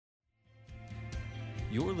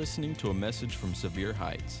You're listening to a message from Sevier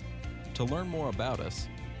Heights. To learn more about us,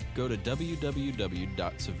 go to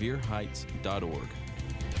www.sevierheights.org.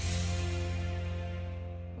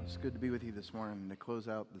 It's good to be with you this morning to close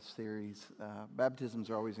out the series. Baptisms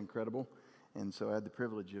are always incredible, and so I had the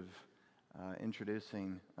privilege of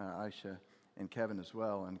introducing Aisha and Kevin as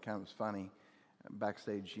well, and kind of was funny.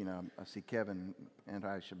 Backstage, I see Kevin and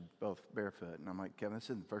Aisha both barefoot, and I'm like, Kevin, this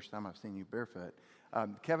isn't the first time I've seen you barefoot.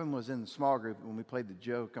 Kevin was in the small group when we played the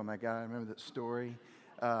joke on that guy. Remember that story?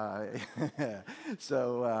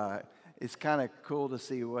 So it's kind of cool to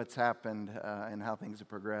see what's happened and how things have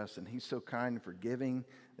progressed. And he's so kind and forgiving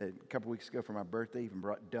that a couple weeks ago for my birthday, he even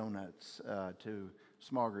brought donuts to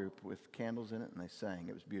small group with candles in it, and they sang.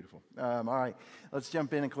 It was beautiful. All right, let's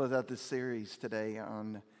jump in and close out this series today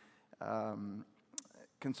on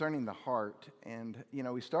concerning the heart. And,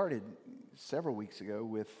 we started several weeks ago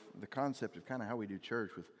with the concept of kind of how we do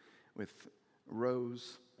church with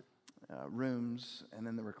rows, rooms, and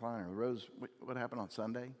then the recliner. Rows, what happened on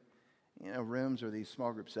Sunday? Rooms are these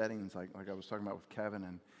small group settings like I was talking about with Kevin,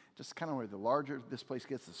 and just kind of where the larger this place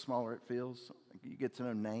gets, the smaller it feels. You get to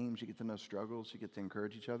know names, you get to know struggles, you get to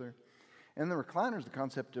encourage each other. And the recliner is the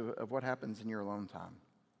concept of what happens in your alone time,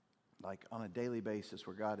 like on a daily basis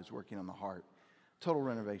where God is working on the heart, total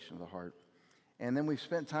renovation of the heart. And then we've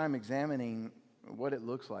spent time examining what it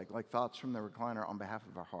looks like thoughts from the recliner on behalf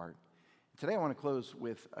of our heart. Today I want to close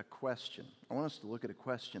with a question. I want us to look at a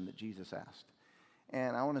question that Jesus asked.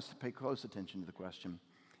 And I want us to pay close attention to the question.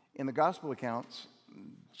 In the gospel accounts,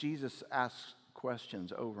 Jesus asks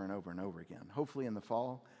questions over and over and over again. Hopefully in the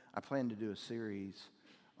fall, I plan to do a series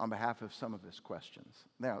on behalf of some of his questions.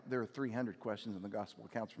 Now, there are 300 questions in the gospel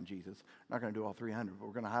accounts from Jesus. I'm not going to do all 300, but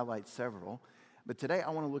we're going to highlight several. But today I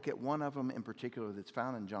want to look at one of them in particular that's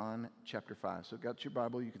found in John chapter 5. So if you've got your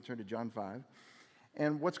Bible, you can turn to John 5.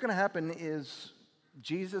 And what's going to happen is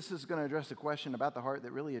Jesus is going to address a question about the heart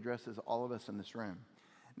that really addresses all of us in this room.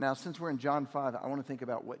 Now, since we're in John 5, I want to think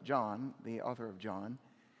about what John, the author of John,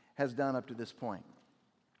 has done up to this point.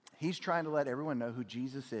 He's trying to let everyone know who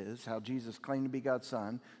Jesus is, how Jesus claimed to be God's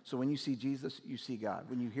son. So when you see Jesus, you see God.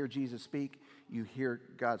 When you hear Jesus speak, you hear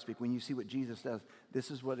God speak. When you see what Jesus does,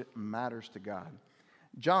 this is what matters to God.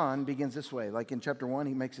 John begins this way. Like in chapter 1,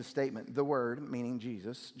 he makes a statement. The Word, meaning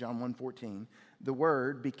Jesus, John 1:14, the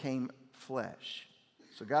Word became flesh.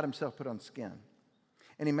 So God himself put on skin.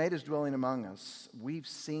 And he made his dwelling among us. We've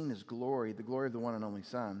seen his glory, the glory of the one and only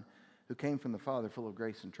Son, who came from the Father, full of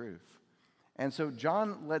grace and truth. And so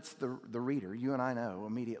John lets the reader, you and I know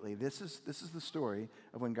immediately, this is the story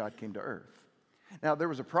of when God came to earth. Now, there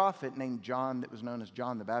was a prophet named John that was known as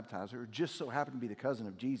John the Baptizer, who just so happened to be the cousin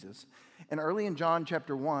of Jesus. And early in John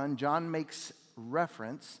chapter 1, John makes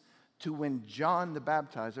reference to when John the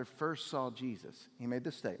Baptizer first saw Jesus. He made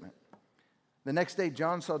this statement. The next day,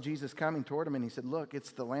 John saw Jesus coming toward him, and he said, "Look,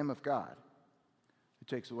 it's the Lamb of God who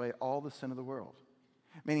takes away all the sin of the world."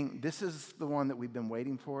 Meaning, this is the one that we've been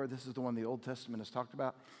waiting for. This is the one the Old Testament has talked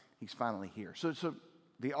about. He's finally here. So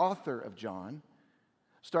the author of John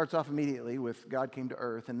starts off immediately with God came to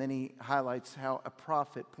earth, and then he highlights how a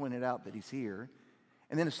prophet pointed out that he's here.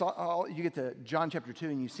 And then you get to John chapter 2,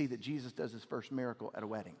 and you see that Jesus does his first miracle at a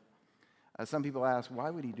wedding. Some people ask, why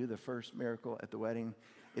would he do the first miracle at the wedding?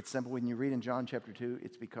 It's simple. When you read in John chapter 2,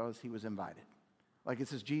 it's because he was invited. Like it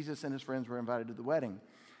says, Jesus and his friends were invited to the wedding.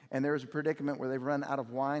 And there was a predicament where they've run out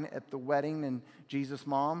of wine at the wedding, and Jesus'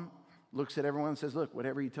 mom looks at everyone and says, "Look,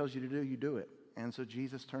 whatever he tells you to do, you do it." And so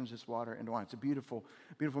Jesus turns this water into wine. It's a beautiful,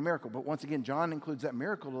 beautiful miracle. But once again, John includes that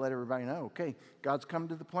miracle to let everybody know, okay, God's come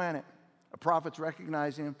to the planet. A prophet's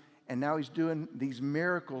recognizing him, and now he's doing these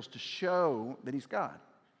miracles to show that he's God.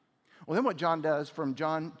 Well, then what John does from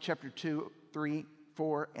John chapter 2, 3,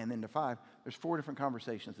 4, and then to 5, there's 4 different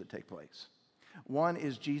conversations that take place. One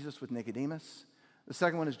is Jesus with Nicodemus. The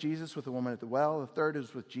second one is Jesus with the woman at the well. The third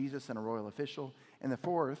is with Jesus and a royal official. And the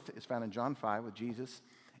fourth is found in John 5 with Jesus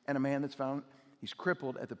and a man that's found, he's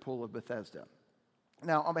crippled at the pool of Bethesda.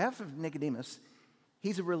 Now, on behalf of Nicodemus,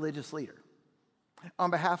 he's a religious leader.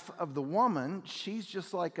 On behalf of the woman, she's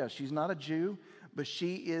just like us. She's not a Jew, but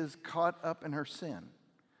she is caught up in her sin.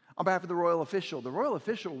 On behalf of the royal official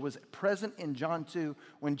was present in John 2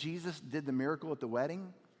 when Jesus did the miracle at the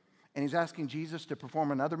wedding. And he's asking Jesus to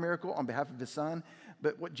perform another miracle on behalf of his son.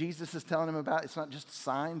 But what Jesus is telling him about, it's not just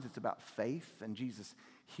signs, it's about faith. And Jesus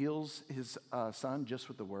heals his son just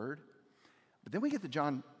with the word. But then we get to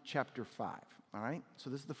John chapter 5, all right? So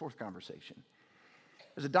this is the 4th conversation.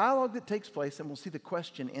 There's a dialogue that takes place, and we'll see the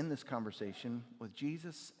question in this conversation with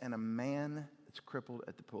Jesus and a man that's crippled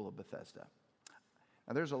at the pool of Bethesda.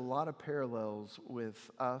 Now, there's a lot of parallels with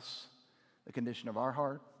us, the condition of our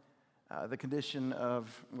heart, the condition of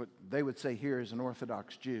what they would say here is an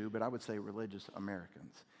Orthodox Jew, but I would say religious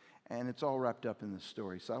Americans. And it's all wrapped up in this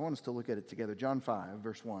story. So I want us to look at it together. John 5,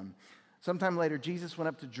 verse 1. Sometime later, Jesus went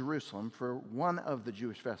up to Jerusalem for one of the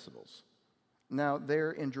Jewish festivals. Now,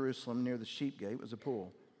 there in Jerusalem, near the Sheep Gate, was a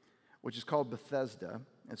pool, which is called Bethesda.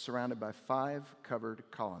 It's surrounded by 5 covered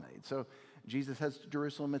colonnades. So Jesus heads to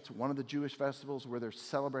Jerusalem. It's one of the Jewish festivals where they're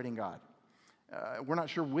celebrating God. We're not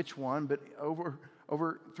sure which one, but over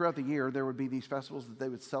throughout the year, there would be these festivals that they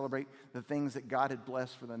would celebrate the things that God had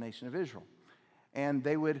blessed for the nation of Israel. And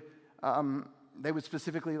they would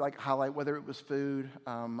specifically like highlight whether it was food,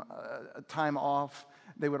 a time off.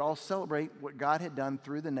 They would all celebrate what God had done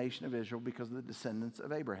through the nation of Israel because of the descendants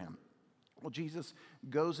of Abraham. Well, Jesus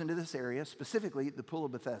goes into this area, specifically the Pool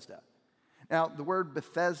of Bethesda. Now, the word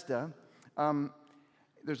Bethesda,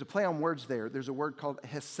 there's a play on words there. There's a word called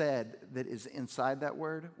hesed that is inside that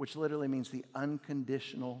word, which literally means the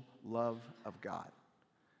unconditional love of God.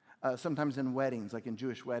 Sometimes in weddings, like in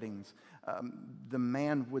Jewish weddings, the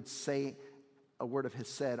man would say a word of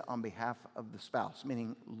hesed on behalf of the spouse,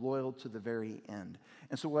 meaning loyal to the very end.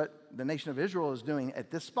 And so what the nation of Israel is doing at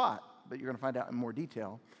this spot, but you're going to find out in more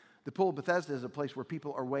detail, the Pool of Bethesda is a place where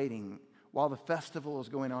people are waiting while the festival is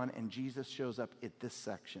going on and Jesus shows up at this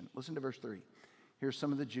section. Listen to verse 3. Here's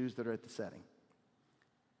some of the Jews that are at the setting.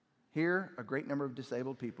 Here, a great number of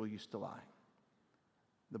disabled people used to lie.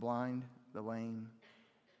 The blind, the lame,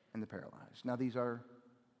 and the paralyzed. Now, these are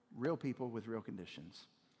real people with real conditions.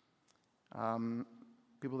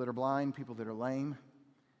 People that are blind, people that are lame,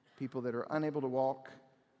 people that are unable to walk.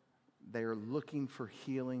 They are looking for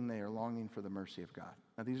healing. They are longing for the mercy of God.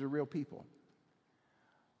 Now, these are real people.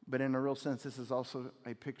 But in a real sense, this is also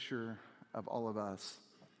a picture of all of us.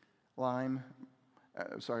 Blind,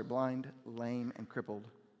 lame, and crippled,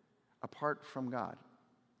 apart from God.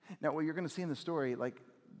 Now, what you're going to see in the story, like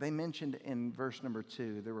they mentioned in verse number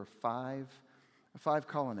 2, there were five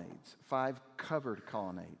colonnades, 5 covered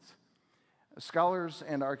colonnades. Scholars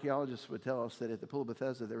and archaeologists would tell us that at the Pool of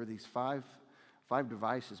Bethesda, there were these five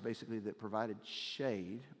devices basically that provided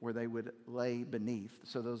shade where they would lay beneath.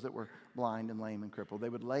 So those that were blind and lame and crippled, they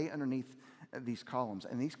would lay underneath these columns.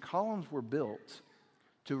 And these columns were built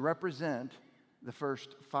to represent the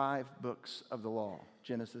first 5 books of the law: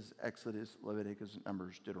 Genesis, Exodus, Leviticus,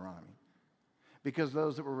 Numbers, Deuteronomy. Because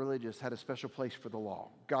those that were religious had a special place for the law.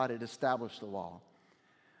 God had established the law.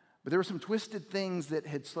 But there were some twisted things that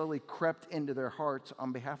had slowly crept into their hearts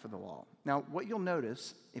on behalf of the law. Now, what you'll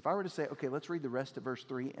notice, if I were to say, okay, let's read the rest of verse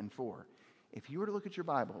 3 and 4. If you were to look at your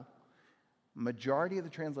Bible, majority of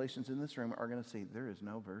the translations in this room are going to see there is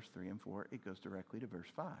no verse 3 and 4. It goes directly to verse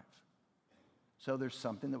 5. So there's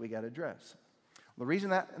something that we got to address. The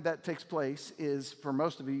reason that takes place is, for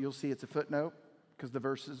most of you, you'll see it's a footnote because the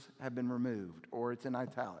verses have been removed, or it's in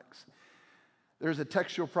italics. There's a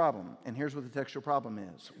textual problem, and here's what the textual problem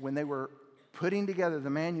is. When they were putting together the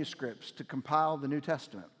manuscripts to compile the New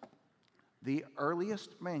Testament, the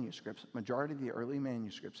earliest manuscripts, majority of the early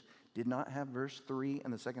manuscripts, did not have verse 3 in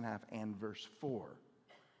the second half and verse 4.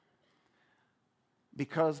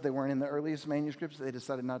 Because they weren't in the earliest manuscripts, they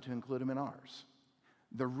decided not to include them in ours.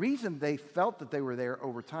 The reason they felt that they were there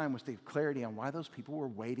over time was to give clarity on why those people were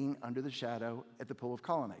waiting under the shadow at the Pool of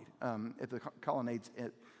Colonnade, at the colonnades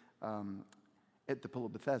at the Pool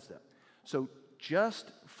of Bethesda. So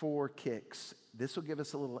just for kicks, this will give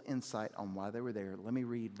us a little insight on why they were there. Let me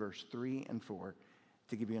read verse 3 and 4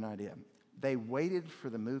 to give you an idea. They waited for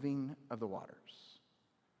the moving of the waters.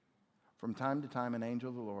 From time to time, an angel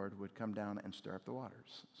of the Lord would come down and stir up the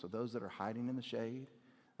waters. So those that are hiding in the shade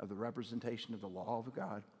of the representation of the law of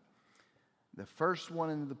God, the first one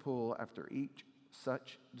into the pool after each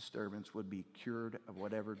such disturbance would be cured of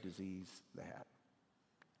whatever disease they had.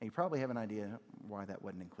 And you probably have an idea why that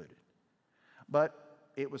wasn't included. But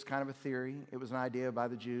it was kind of a theory. It was an idea by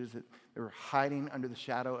the Jews that they were hiding under the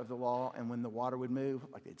shadow of the law, and when the water would move,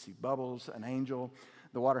 like they'd see bubbles, an angel,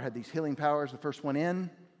 the water had these healing powers. The first one in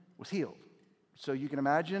was healed. So you can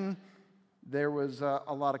imagine there was a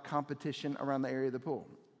lot of competition around the area of the pool.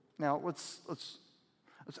 Now, let's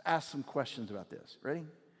ask some questions about this. Ready?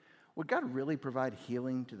 Would God really provide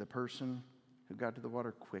healing to the person who got to the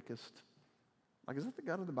water quickest? Like, is that the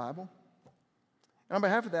God of the Bible? And on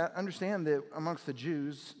behalf of that, understand that amongst the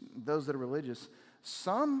Jews, those that are religious,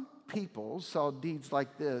 some people saw deeds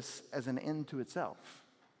like this as an end to itself.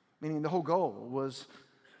 Meaning the whole goal was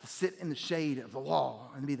to sit in the shade of the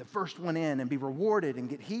law and be the first one in and be rewarded and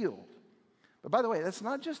get healed. But by the way, that's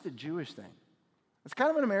not just a Jewish thing. It's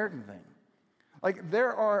kind of an American thing. Like,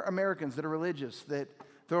 there are Americans that are religious that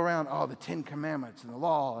throw around, the 10 Commandments and the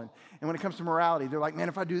law. And when it comes to morality, they're like, man,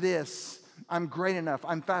 if I do this, I'm great enough,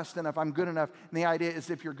 I'm fast enough, I'm good enough. And the idea is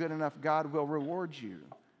if you're good enough, God will reward you.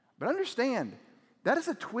 But understand, that is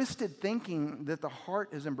a twisted thinking that the heart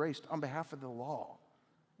has embraced on behalf of the law.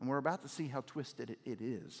 And we're about to see how twisted it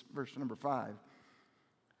is. Verse number 5.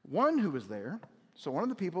 One who was there, so one of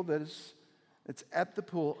the people that's at the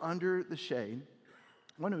pool under the shade,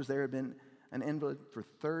 one who was there had been an invalid for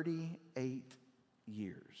 38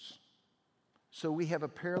 years. So we have a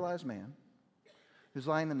paralyzed man who's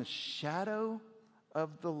lying in the shadow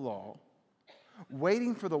of the law,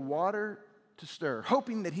 waiting for the water to stir,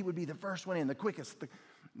 hoping that he would be the first one in, the quickest,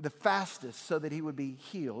 the fastest, so that he would be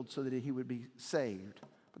healed, so that he would be saved.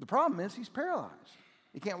 But the problem is he's paralyzed.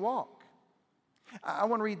 He can't walk. I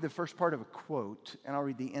want to read the first part of a quote, and I'll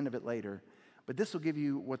read the end of it later. But this will give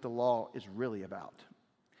you what the law is really about.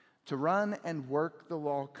 To run and work the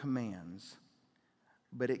law commands,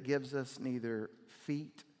 but it gives us neither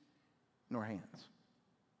feet nor hands.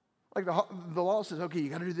 Like the law says, okay, you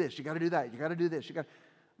got to do this, you got to do that, you got to do this,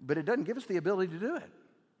 but it doesn't give us the ability to do it.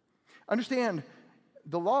 Understand,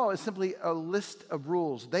 the law is simply a list of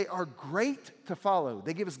rules. They are great to follow.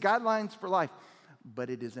 They give us guidelines for life, but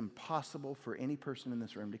it is impossible for any person in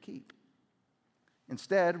this room to keep.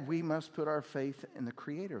 Instead, we must put our faith in the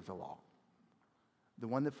creator of the law, the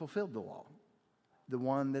one that fulfilled the law, the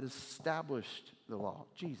one that established the law,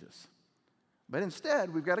 Jesus. But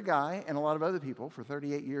instead, we've got a guy and a lot of other people, for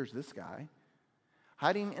 38 years, this guy,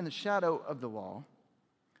 hiding in the shadow of the law,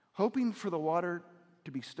 hoping for the water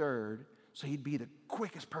to be stirred so he'd be the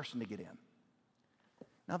quickest person to get in.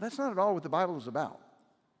 Now, that's not at all what the Bible is about.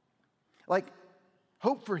 Like,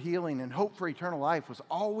 hope for healing and hope for eternal life was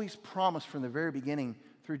always promised from the very beginning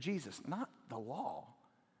through Jesus, not the law.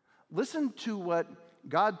 Listen to what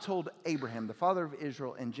God told Abraham, the father of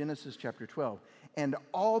Israel, in Genesis chapter 12. And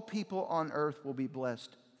all people on earth will be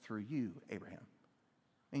blessed through you, Abraham.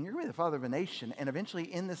 And you're going to be the father of a nation, and eventually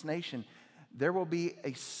in this nation, there will be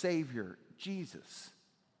a Savior, Jesus.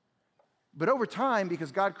 But over time,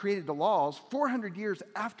 because God created the laws, 400 years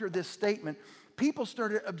after this statement, people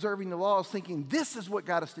started observing the laws thinking, this is what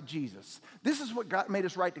got us to Jesus. This is what made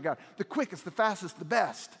us right to God. The quickest, the fastest, the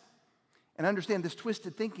best. And understand, this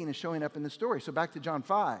twisted thinking is showing up in this story. So back to John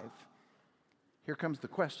 5. Here comes the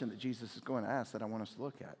question that Jesus is going to ask that I want us to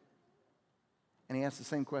look at. And he asks the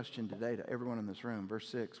same question today to everyone in this room. Verse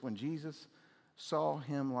 6, when Jesus saw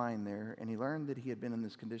him lying there and he learned that he had been in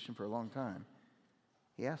this condition for a long time,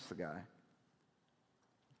 he asked the guy,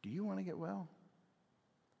 do you want to get well?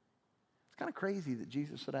 It's kind of crazy that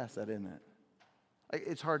Jesus would ask that, isn't it?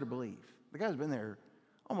 It's hard to believe. The guy's been there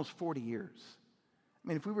almost 40 years. I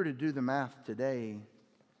mean, if we were to do the math today,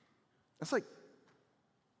 that's like,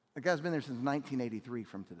 the guy's been there since 1983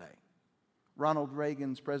 from today. Ronald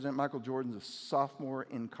Reagan's president, Michael Jordan's a sophomore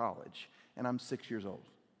in college, and I'm 6 years old.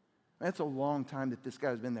 That's a long time that this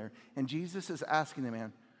guy's been there. And Jesus is asking the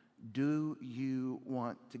man, do you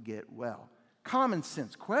want to get well? Common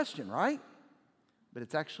sense question, right? But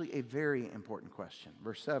it's actually a very important question.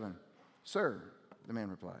 Verse 7, sir, the man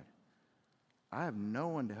replied, I have no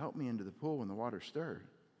one to help me into the pool when the water stirred.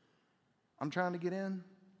 I'm trying to get in.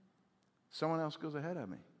 Someone else goes ahead of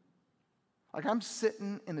me. Like I'm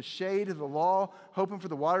sitting in the shade of the law, hoping for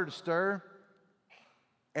the water to stir.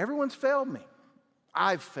 Everyone's failed me.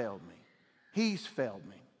 I've failed me. He's failed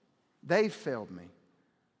me. They've failed me.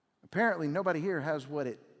 Apparently, nobody here has what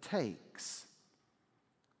it takes.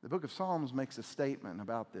 The book of Psalms makes a statement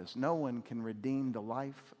about this. No one can redeem the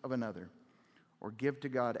life of another or give to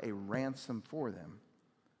God a ransom for them.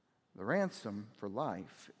 The ransom for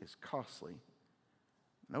life is costly.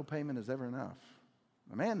 No payment is ever enough.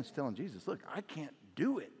 The man is telling Jesus, look, I can't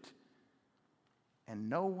do it. And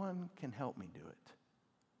no one can help me do it.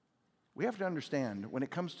 We have to understand when it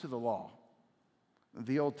comes to the law,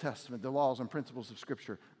 the Old Testament, the laws and principles of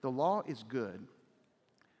Scripture, the law is good.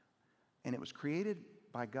 And it was created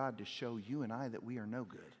by God to show you and I that we are no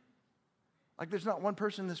good. Like there's not one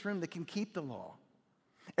person in this room that can keep the law.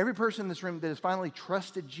 Every person in this room that has finally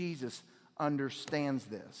trusted Jesus understands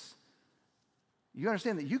this. You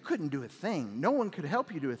understand that you couldn't do a thing. No one could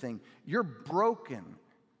help you do a thing. You're broken.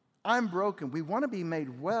 I'm broken. We want to be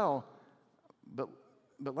made well, but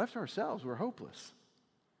left to ourselves, we're hopeless.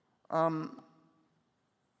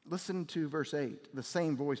 Listen to verse 8, the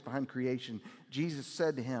same voice behind creation. Jesus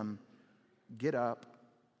said to him, get up,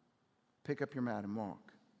 pick up your mat and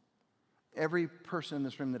walk. Every person in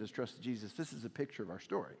this room that has trusted Jesus, this is a picture of our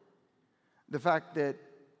story. The fact that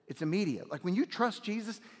it's immediate. Like when you trust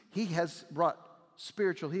Jesus, he has brought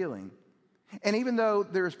spiritual healing. And even though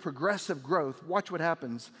there is progressive growth, watch what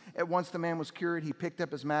happens. At once the man was cured, he picked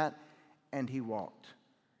up his mat, and he walked.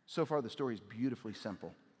 So far the story is beautifully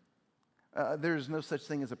simple. There's no such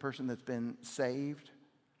thing as a person that's been saved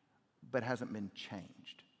but hasn't been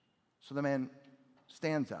changed. So the man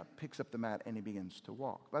stands up, picks up the mat, and he begins to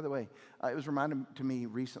walk. By the way, it was reminded to me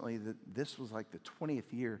recently that this was like the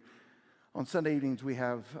 20th year. On Sunday evenings, we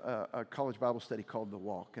have a college Bible study called The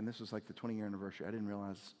Walk, and this was like the 20-year anniversary. I didn't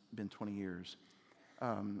realize it's been 20 years.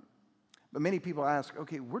 But many people ask,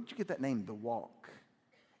 okay, where'd you get that name, The Walk?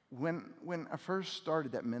 When I first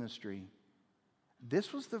started that ministry,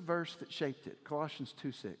 this was the verse that shaped it, Colossians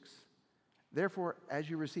 2:6. Therefore, as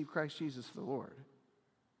you receive Christ Jesus the Lord,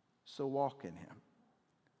 so walk in him.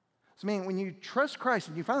 So, I mean, when you trust Christ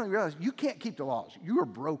and you finally realize you can't keep the laws, you are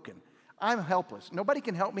broken. I'm helpless. Nobody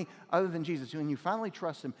can help me other than Jesus. When you finally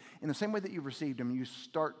trust him in the same way that you've received him, you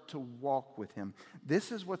start to walk with him.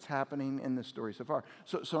 This is what's happening in this story so far.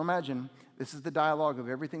 So imagine this is the dialogue of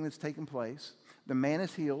everything that's taken place. The man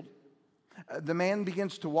is healed. The man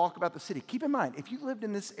begins to walk about the city. Keep in mind, if you lived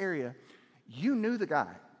in this area, you knew the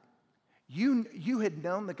guy. You had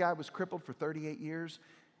known the guy was crippled for 38 years.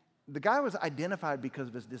 The guy was identified because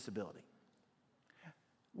of his disability,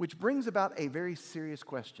 which brings about a very serious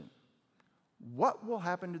question. What will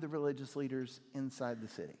happen to the religious leaders inside the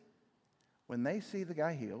city when they see the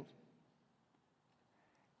guy healed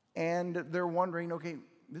and they're wondering, okay,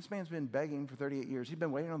 this man's been begging for 38 years. He's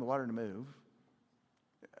been waiting on the water to move.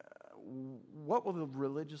 What will the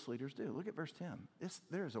religious leaders do? Look at verse 10.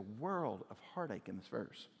 There is a world of heartache in this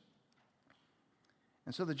verse.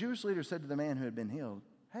 And so the Jewish leader said to the man who had been healed,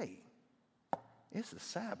 hey, it's the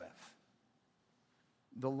Sabbath.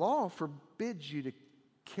 The law forbids you to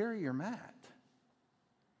carry your mat.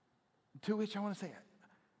 To which I want to say,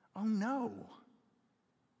 oh no.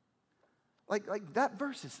 Like that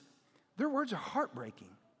verse is, their words are heartbreaking.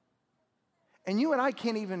 And you and I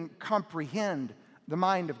can't even comprehend the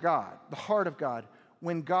mind of God, the heart of God,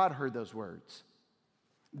 when God heard those words.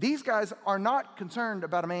 These guys are not concerned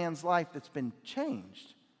about a man's life that's been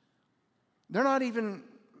changed. They're not even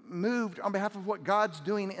moved on behalf of what God's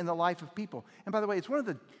doing in the life of people. And by the way, it's one of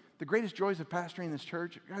the greatest joys of pastoring this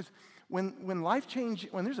church. Guys, when life change,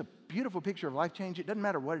 when there's a beautiful picture of life change, it doesn't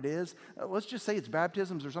matter what it is. Let's just say it's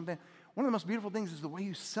baptisms or something. One of the most beautiful things is the way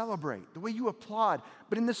you celebrate, the way you applaud.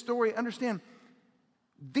 But in this story, understand,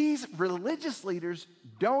 these religious leaders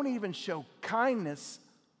don't even show kindness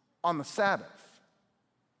on the Sabbath.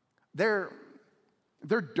 They're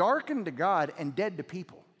darkened to God and dead to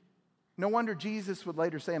people. No wonder Jesus would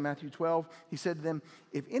later say in Matthew 12, he said to them,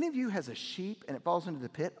 if any of you has a sheep and it falls into the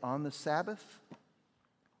pit on the Sabbath,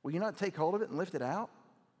 will you not take hold of it and lift it out?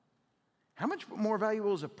 How much more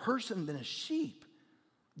valuable is a person than a sheep?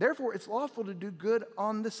 Therefore, it's lawful to do good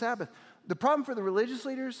on the Sabbath. The problem for the religious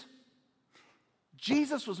leaders,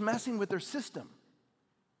 Jesus was messing with their system.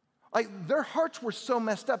 Like, their hearts were so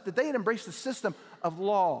messed up that they had embraced the system of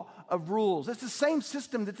law, of rules. It's the same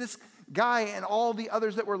system that this guy and all the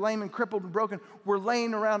others that were lame and crippled and broken were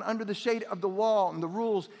laying around under the shade of the law and the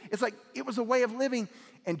rules. It's like it was a way of living,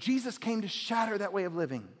 and Jesus came to shatter that way of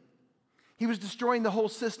living. He was destroying the whole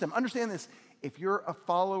system. Understand this. If you're a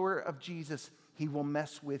follower of Jesus, he will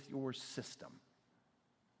mess with your system.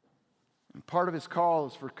 And part of his call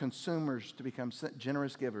is for consumers to become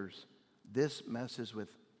generous givers. This messes with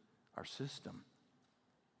our system.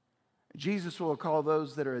 Jesus will call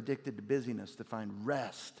those that are addicted to busyness to find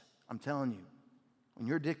rest. I'm telling you, when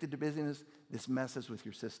you're addicted to busyness, this messes with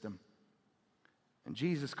your system. And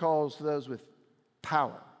Jesus calls those with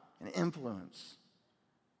power and influence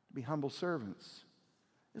to be humble servants.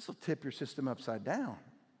 This will tip your system upside down.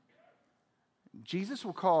 Jesus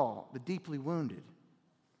will call the deeply wounded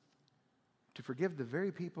to forgive the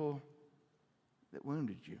very people that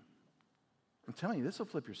wounded you. I'm telling you, this will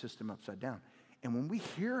flip your system upside down. And when we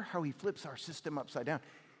hear how he flips our system upside down,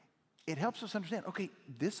 it helps us understand, okay,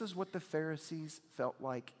 this is what the Pharisees felt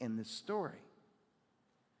like in this story.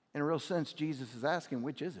 In a real sense, Jesus is asking,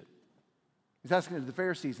 which is it? He's asking the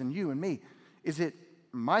Pharisees and you and me, is it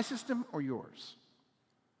my system or yours?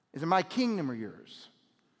 Is it my kingdom or yours?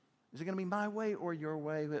 Is it going to be my way or your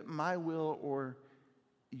way, my will or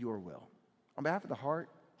your will? On behalf of the heart,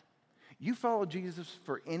 you follow Jesus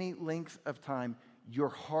for any length of time, your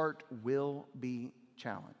heart will be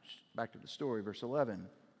challenged. Back to the story, verse 11.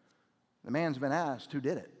 The man's been asked, who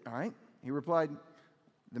did it? All right? He replied,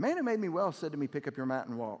 the man who made me well said to me, pick up your mat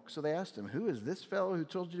and walk. So they asked him, who is this fellow who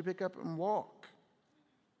told you to pick up and walk?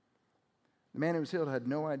 The man who was healed had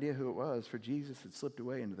no idea who it was, for Jesus had slipped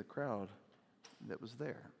away into the crowd that was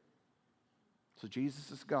there. So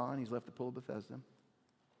Jesus is gone. He's left the pool of Bethesda.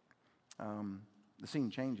 The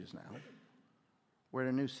scene changes now. We're at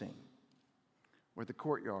a new scene. We're at the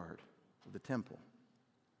courtyard of the temple.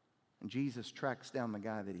 And Jesus tracks down the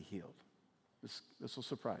guy that he healed. This will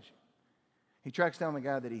surprise you. He tracks down the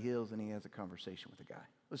guy that he heals, and he has a conversation with the guy.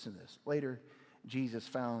 Listen to this. Later, Jesus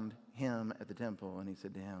found him at the temple, and he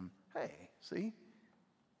said to him, "Hey, see?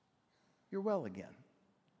 You're well again.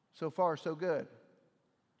 So far, so good."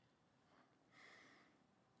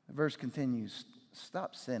 The verse continues,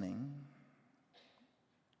 "Stop sinning,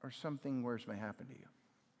 or something worse may happen to you."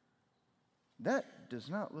 That does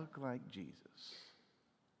not look like Jesus.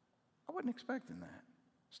 I wasn't expecting that.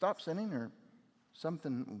 Stop sinning, or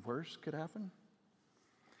something worse could happen?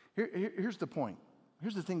 Here's the point.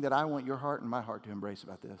 Here's the thing that I want your heart and my heart to embrace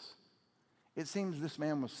about this. It seems this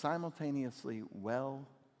man was simultaneously well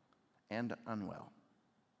and unwell,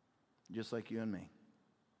 just like you and me.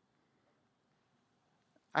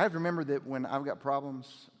 I have to remember that when I've got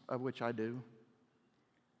problems, of which I do,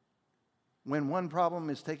 when one problem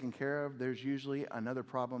is taken care of, there's usually another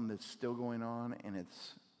problem that's still going on, and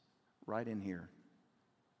it's right in here.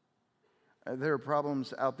 There are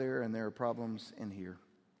problems out there, and there are problems in here.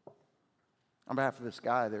 On behalf of this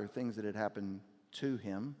guy, there are things that had happened to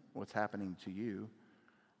him, what's happening to you,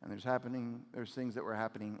 and there's things that were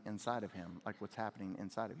happening inside of him, like what's happening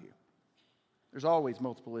inside of you. There's always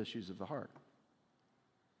multiple issues of the heart.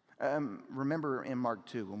 Remember in Mark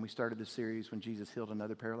 2, when we started this series, when Jesus healed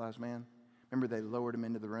another paralyzed man? Remember they lowered him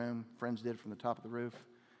into the room, friends did, from the top of the roof,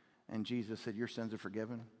 and Jesus said, "Your sins are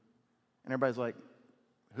forgiven." And everybody's like,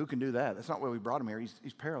 "Who can do that? That's not why we brought him here.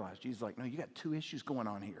 He's paralyzed." Jesus is like, "No, you got two issues going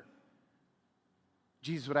on here."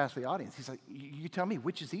 Jesus would ask the audience, he's like, "You tell me,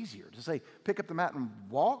 which is easier? To say, pick up the mat and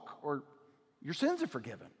walk, or your sins are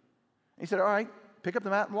forgiven?" And he said, "All right, pick up the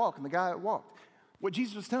mat and walk." And the guy walked. What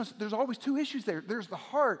Jesus was telling us, there's always two issues there. There's the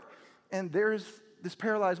heart, and there's this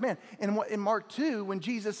paralyzed man. And in Mark 2, when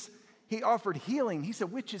Jesus, he offered healing, he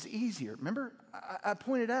said, which is easier? Remember, I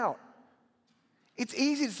pointed out, it's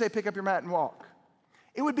easy to say, pick up your mat and walk.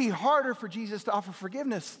 It would be harder for Jesus to offer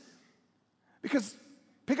forgiveness, because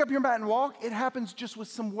pick up your mat and walk, it happens just with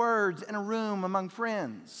some words in a room among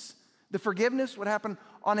friends. The forgiveness would happen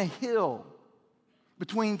on a hill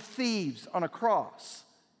between thieves on a cross.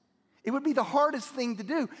 It would be the hardest thing to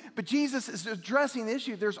do, but Jesus is addressing the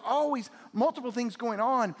issue. There's always multiple things going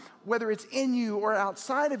on, whether it's in you or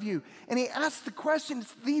outside of you. And he asks the question,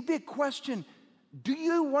 it's the big question, do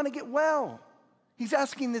you want to get well? He's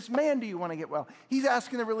asking this man, do you want to get well? He's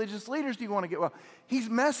asking the religious leaders, do you want to get well? He's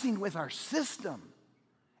messing with our system.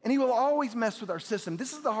 And he will always mess with our system.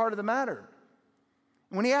 This is the heart of the matter.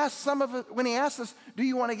 When he asks us, do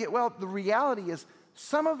you want to get well? The reality is,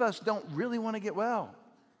 some of us don't really want to get well.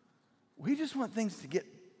 We just want things to get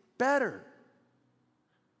better.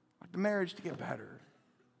 Like the marriage to get better,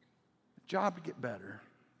 the job to get better,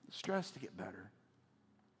 the stress to get better,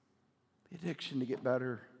 the addiction to get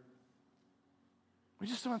better. We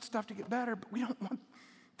just want stuff to get better, but we don't want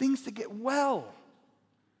things to get well.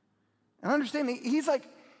 And understand, he's like,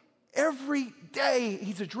 every day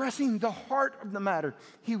he's addressing the heart of the matter.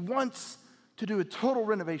 He wants to do a total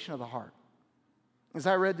renovation of the heart. As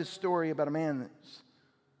I read this story about a man that's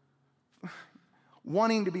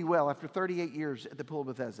wanting to be well after 38 years at the Pool of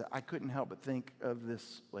Bethesda, I couldn't help but think of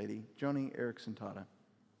this lady, Joni Eareckson Tada.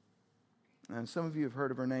 And some of you have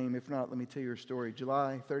heard of her name. If not, let me tell you her story.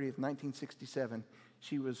 July 30th, 1967,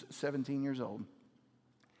 she was 17 years old.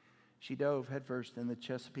 She dove headfirst in the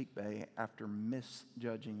Chesapeake Bay after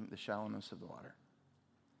misjudging the shallowness of the water.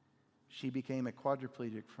 She became a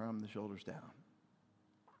quadriplegic from the shoulders down.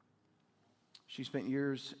 She spent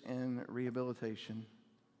years in rehabilitation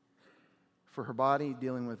for her body,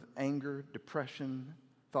 dealing with anger, depression,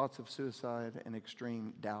 thoughts of suicide, and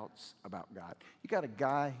extreme doubts about God. You got a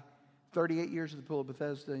guy, 38 years at the Pool of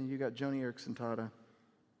Bethesda, and you got Joni Eareckson Tada,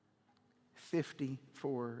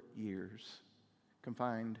 54 years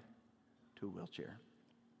confined to a wheelchair.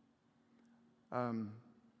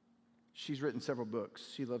 She's written several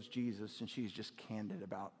books. She loves Jesus, and she's just candid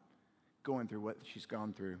about going through what she's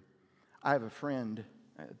gone through. I have a friend,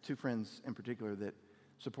 two friends in particular, that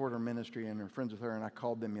support her ministry and are friends with her, and I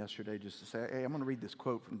called them yesterday just to say, hey, I'm going to read this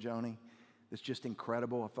quote from Joni. It's just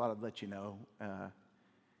incredible. I thought I'd let you know.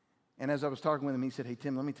 And as I was talking with him, he said, hey,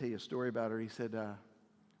 Tim, let me tell you a story about her. He said,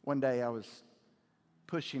 one day I was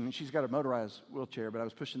pushing, and she's got a motorized wheelchair, but I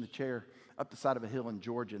was pushing the chair up the side of a hill in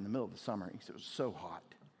Georgia in the middle of the summer. He said, it was so hot.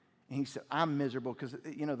 And he said, I'm miserable because,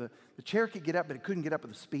 you know, the chair could get up, but it couldn't get up at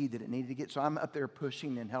the speed that it needed to get. So I'm up there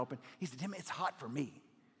pushing and helping. He said, Tim, it's hot for me.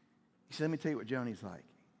 He said, let me tell you what Joni's like.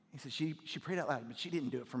 He said, she prayed out loud, but she didn't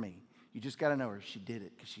do it for me. You just got to know her. She did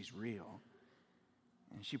it because she's real.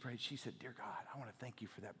 And she prayed. She said, dear God, I want to thank you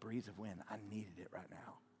for that breeze of wind. I needed it right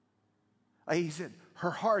now. He said,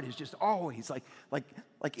 her heart is just always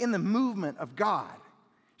like in the movement of God.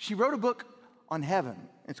 She wrote a book on heaven.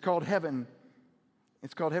 It's called heaven.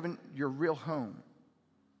 It's called Heaven, Your Real Home.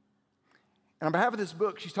 And on behalf of this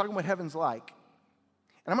book, she's talking what heaven's like.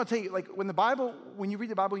 And I'm going to tell you, like, when you read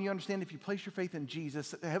the Bible, you understand if you place your faith in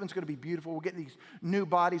Jesus, heaven's going to be beautiful. We'll get these new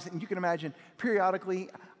bodies. And you can imagine, periodically,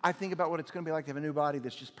 I think about what it's going to be like to have a new body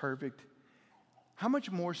that's just perfect. How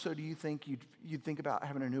much more so do you think you'd think about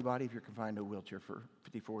having a new body if you're confined to a wheelchair for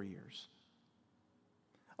 54 years?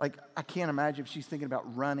 Like, I can't imagine if she's thinking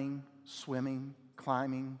about running, swimming,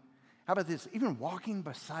 climbing. How about this? Even walking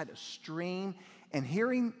beside a stream and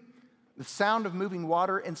hearing the sound of moving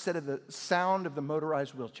water instead of the sound of the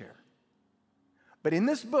motorized wheelchair. But in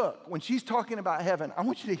this book, when she's talking about heaven, I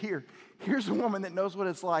want you to hear, here's a woman that knows what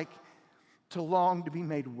it's like to long to be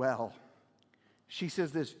made well. She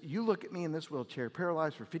says this, you look at me in this wheelchair,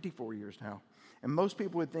 paralyzed for 54 years now, and most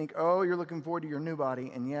people would think, oh, you're looking forward to your new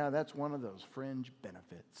body, and yeah, that's one of those fringe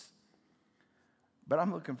benefits. But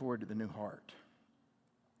I'm looking forward to the new heart.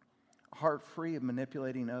 A heart free of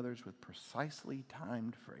manipulating others with precisely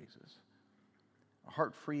timed phrases. A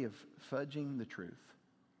heart free of fudging the truth.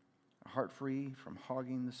 A heart free from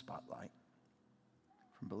hogging the spotlight.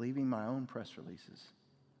 From believing my own press releases.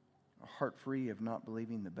 A heart free of not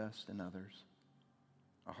believing the best in others.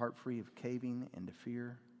 A heart free of caving into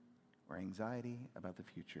fear or anxiety about the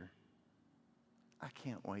future. I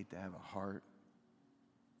can't wait to have a heart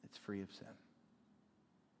that's free of sin.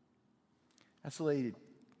 That's the lady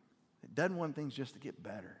that doesn't want things just to get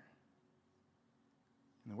better.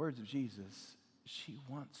 In the words of Jesus, she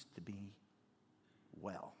wants to be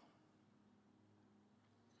well.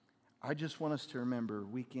 I just want us to remember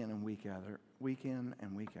week in and week out,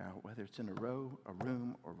 whether it's in a room,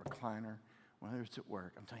 or recliner, whether it's at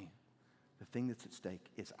work, I'm telling you, the thing that's at stake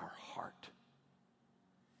is our heart.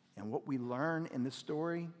 And what we learn in this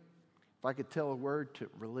story, if I could tell a word to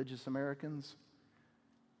religious Americans,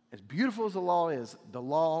 as beautiful as the law is, the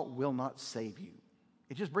law will not save you.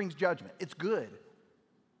 It just brings judgment. It's good.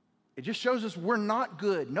 It just shows us we're not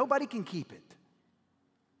good. Nobody can keep it.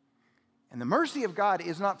 And the mercy of God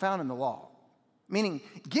is not found in the law. Meaning,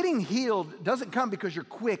 getting healed doesn't come because you're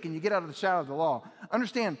quick and you get out of the shadow of the law.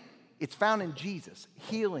 Understand, it's found in Jesus.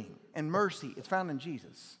 Healing and mercy, it's found in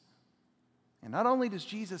Jesus. And not only does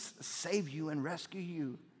Jesus save you and rescue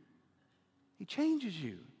you, he changes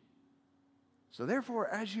you. So therefore,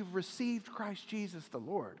 as you've received Christ Jesus the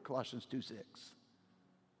Lord, Colossians 2:6,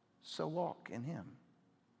 so walk in him.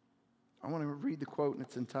 I want to read the quote in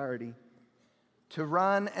its entirety. To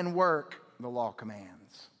run and work, the law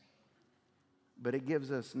commands. But it gives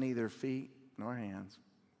us neither feet nor hands.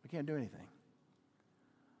 We can't do anything.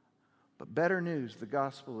 But better news the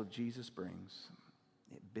gospel of Jesus brings.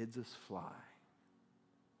 It bids us fly.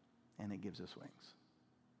 And it gives us wings.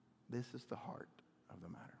 This is the heart of the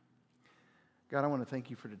matter. God, I want to thank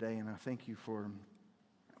you for today, and I thank you for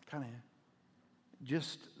kind of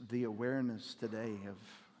just the awareness today of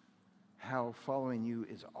how following you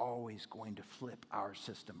is always going to flip our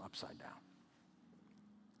system upside down.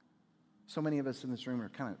 So many of us in this room are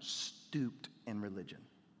kind of stooped in religion.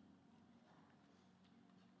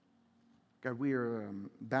 God, we are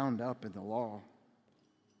bound up in the law.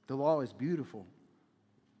 The law is beautiful,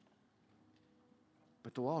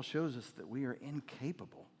 but the law shows us that we are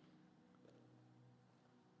incapable.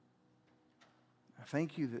 I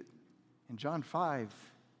thank you that in John 5,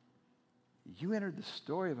 you entered the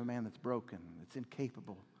story of a man that's broken, that's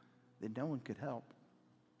incapable, that no one could help.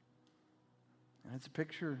 And it's a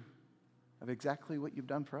picture of exactly what you've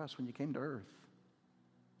done for us when you came to earth.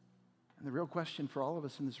 And the real question for all of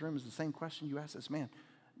us in this room is the same question you asked this man.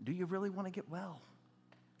 Do you really want to get well?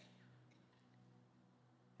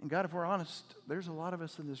 And God, if we're honest, there's a lot of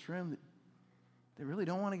us in this room that really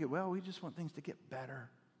don't want to get well. We just want things to get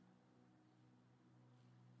better.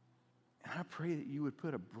 And I pray that you would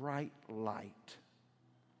put a bright light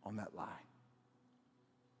on that lie.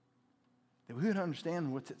 That we would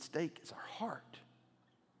understand what's at stake is our heart.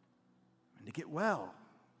 And to get well,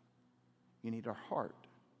 you need our heart.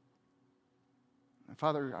 And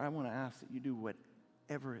Father, I want to ask that you do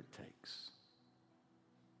whatever it takes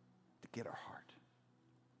to get our heart.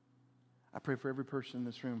 I pray for every person in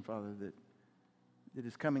this room, Father, that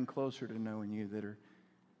is coming closer to knowing you,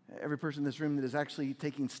 every person in this room that is actually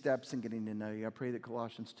taking steps and getting to know you. I pray that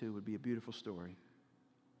Colossians 2 would be a beautiful story,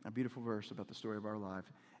 a beautiful verse about the story of our life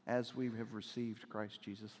as we have received Christ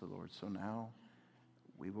Jesus the Lord. So now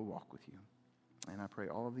we will walk with you. And I pray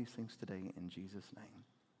all of these things today in Jesus' name.